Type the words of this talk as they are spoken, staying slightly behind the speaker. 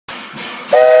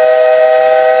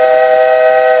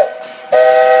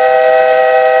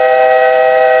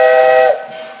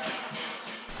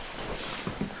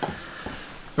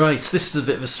Right, so this is a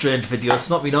bit of a strange video. It's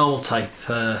not my normal type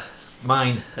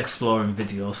mine exploring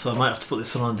video, so I might have to put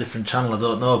this on a different channel, I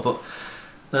don't know, but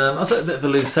I was at a bit of a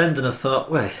loose end and I thought,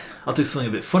 wait, I'll do something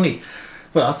a bit funny.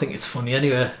 Well, I think it's funny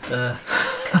anyway.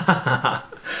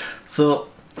 So,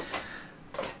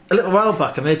 a little while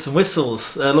back I made some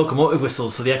whistles, locomotive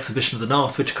whistles for the exhibition of the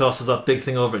North, which of course was that big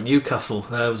thing over at Newcastle.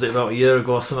 Was it about a year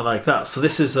ago or something like that? So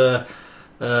this is a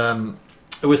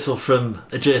whistle from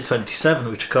a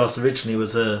J27, which of course originally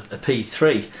was a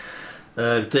P3,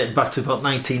 dating back to about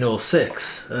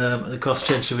 1906, and of course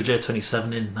changed to a J27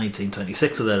 in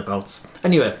 1926 or thereabouts.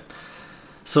 Anyway,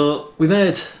 so we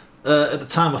made, at the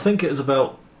time I think it was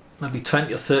about maybe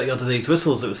 20 or 30 odd of these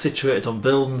whistles that were situated on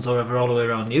buildings or whatever all the way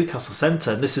around Newcastle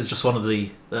Centre, and this is just one of the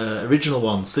original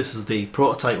ones. This is the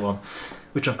prototype one,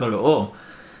 which I've got at home.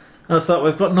 And I thought,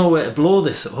 well, I've got no way to blow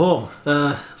this at home,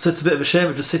 so it's a bit of a shame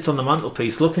it just sits on the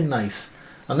mantelpiece looking nice.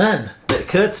 And then it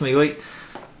occurred to me, wait,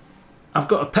 I've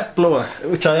got a pet blower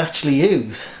which I actually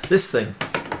use, this thing,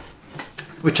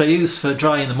 which I use for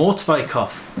drying the motorbike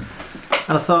off.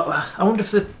 And I thought, well, I wonder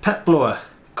if the pet blower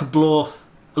could blow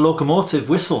a locomotive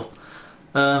whistle.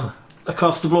 Of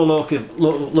course, to blow a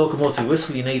locomotive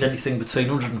whistle you need anything between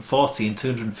 140 and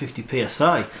 250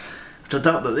 psi, which I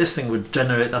doubt that this thing would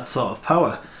generate that sort of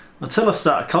power. Until I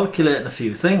started calculating a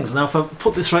few things. Now if I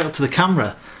put this right up to the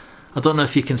camera, I don't know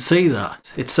if you can see that.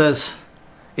 It says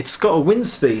it's got a wind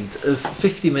speed of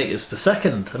 50 metres per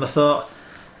second, and I thought,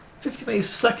 50 metres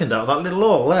per second out of that little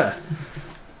hole there.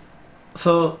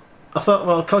 So I thought,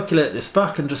 well, I'll calculate this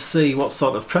back and just see what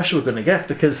sort of pressure we're going to get,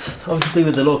 because obviously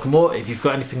with the locomotive you've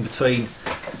got anything between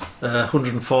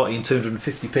 140 and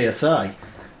 250 psi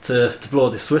to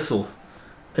blow this whistle,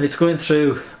 and it's going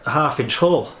through a half-inch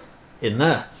hole in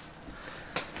there.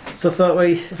 So I thought, well,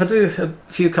 if I do a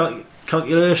few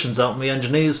calculations out of my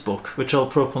engineer's book, which I'll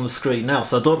put up on the screen now,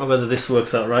 so I don't know whether this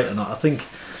works out right or not. I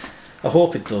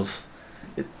hope it does.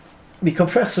 My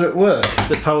compressor at work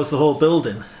that powers the whole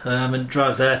building and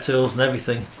drives air tools and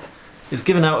everything is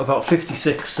giving out about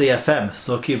 56 CFM,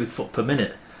 so cubic foot per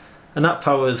minute, and that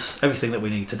powers everything that we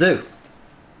need to do.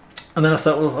 And then I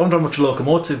thought, well, I wonder how much a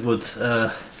locomotive would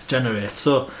generate.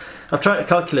 So I've tried to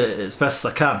calculate it as best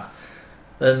as I can,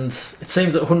 and it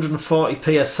seems that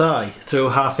 140 psi through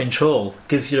a half-inch hole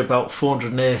gives you about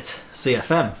 408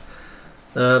 CFM.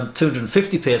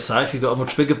 250 psi, if you've got a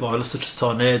much bigger boiler such as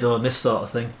Tornado and this sort of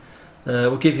thing,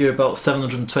 will give you about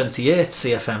 728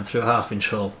 CFM through a half-inch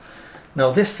hole.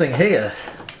 Now this thing here,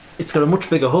 it's got a much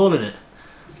bigger hole in it.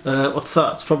 What's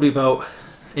that? It's probably about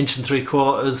 1.75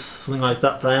 inches, something like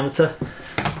that diameter.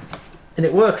 And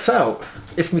it works out,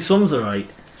 if my sums are right,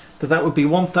 that would be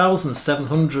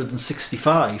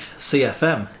 1,765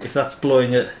 CFM if that's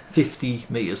blowing at 50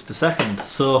 metres per second.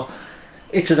 So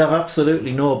it should have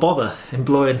absolutely no bother in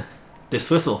blowing this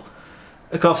whistle.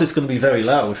 Of course it's going to be very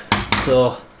loud,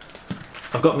 so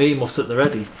I've got my earmuffs at the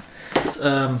ready.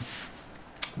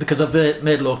 Because I've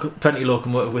made plenty of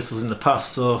locomotive whistles in the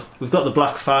past, so we've got the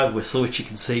Black 5 whistle, which you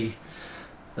can see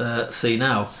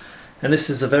now. And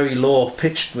this is a very low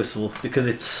pitched whistle because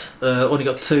it's only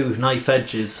got two knife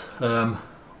edges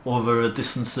over a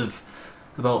distance of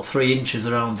about 3 inches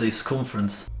around the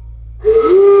circumference.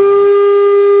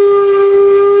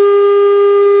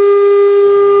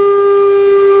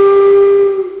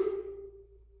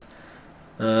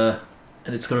 And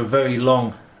it's got a very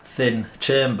long, thin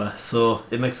chamber, so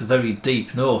it makes a very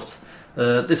deep note.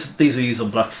 These are used on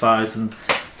Black 5s and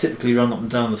typically run up and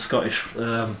down the Scottish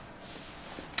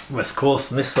West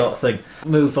Coast and this sort of thing.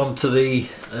 Move on to the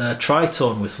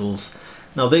tritone whistles.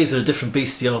 Now these are a different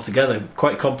beastie altogether,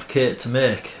 quite complicated to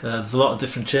make. There's a lot of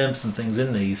different chambers and things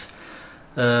in these.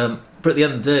 But at the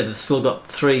end of the day they've still got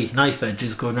 3 knife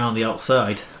edges going around the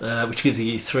outside, which gives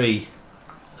you 3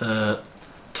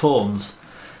 tones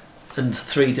and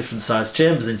 3 different sized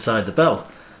chambers inside the bell.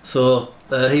 So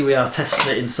here we are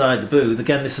testing it inside the booth.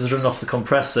 Again, this is running off the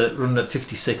compressor, running at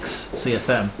 56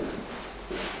 CFM.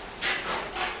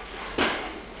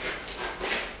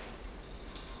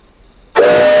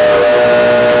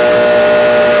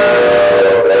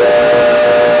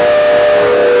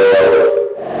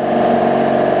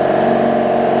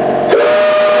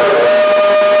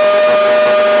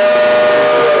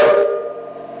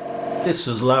 This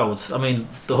was loud. I mean,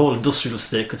 the whole industrial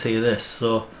estate could hear this.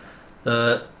 So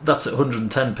that's at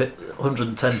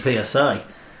 110 psi.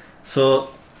 So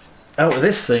out of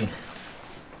this thing,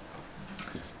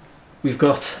 we've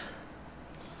got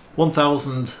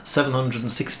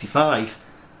 1,765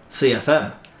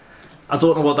 CFM. I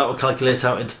don't know what that would calculate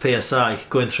out into psi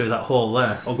going through that hole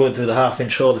there, or going through the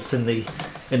half-inch hole that's in the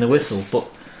whistle, but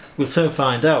we'll soon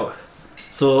find out.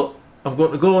 So I'm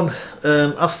going to go and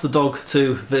ask the dog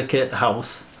to vacate the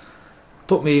house,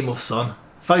 put my earmuffs on,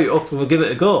 fire it up and we'll give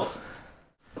it a go.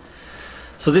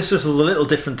 So this whistle's a little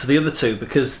different to the other two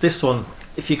because this one,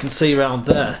 if you can see around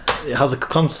there, it has a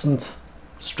constant,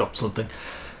 just dropped something,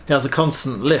 it has a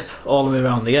constant lip all the way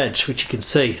around the edge, which you can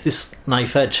see, this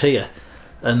knife edge here,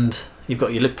 and you've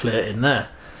got your lip plate in there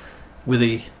with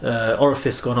the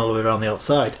orifice going all the way around the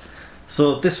outside.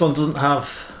 So this one doesn't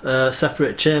have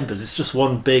separate chambers, it's just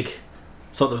one big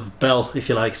sort of bell, if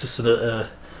you like, it's just an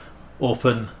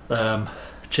open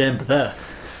chamber there.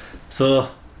 So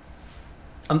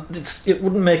it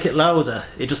wouldn't make it louder,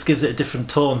 it just gives it a different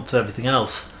tone to everything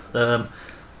else.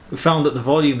 We found that the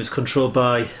volume is controlled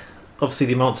by obviously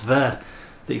the amount of air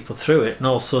that you put through it, and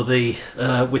also the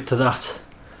width of that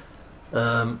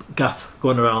gap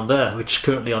going around there, which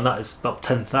currently on that is about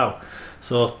 10th thou,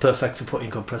 so perfect for putting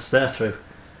compressed air through.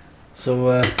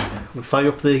 So we'll fire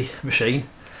up the machine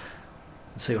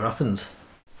and see what happens.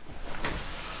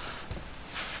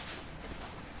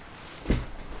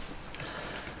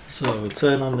 So we'll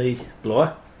turn on the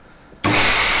blower.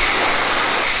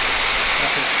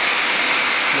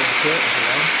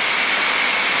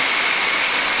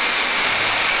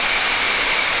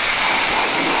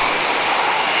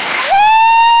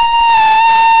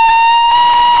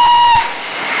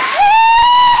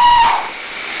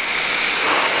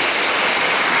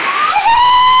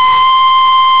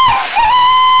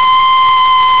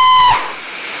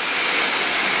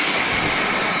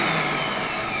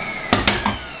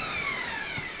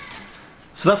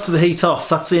 So that's the heat off,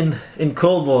 that's in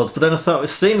cold mode, but then I thought with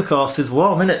steam of course is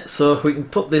warm, innit? So we can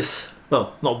put this,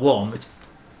 well, not warm, it's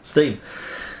steam.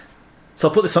 So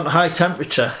I'll put this on high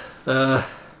temperature,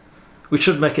 which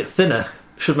should make it thinner,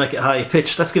 should make it higher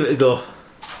pitched. Let's give it a go.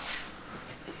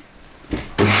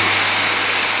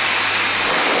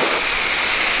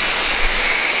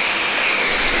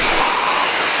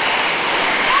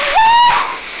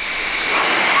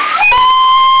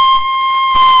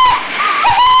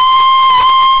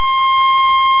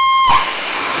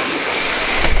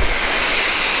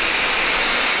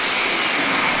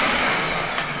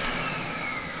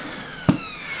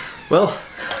 Well,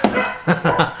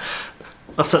 that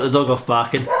set the dog off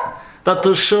barking. That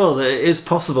does show that it is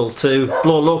possible to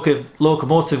blow a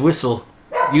locomotive whistle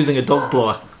using a dog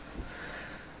blower.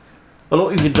 Well, I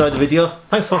hope you've enjoyed the video.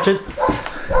 Thanks for watching.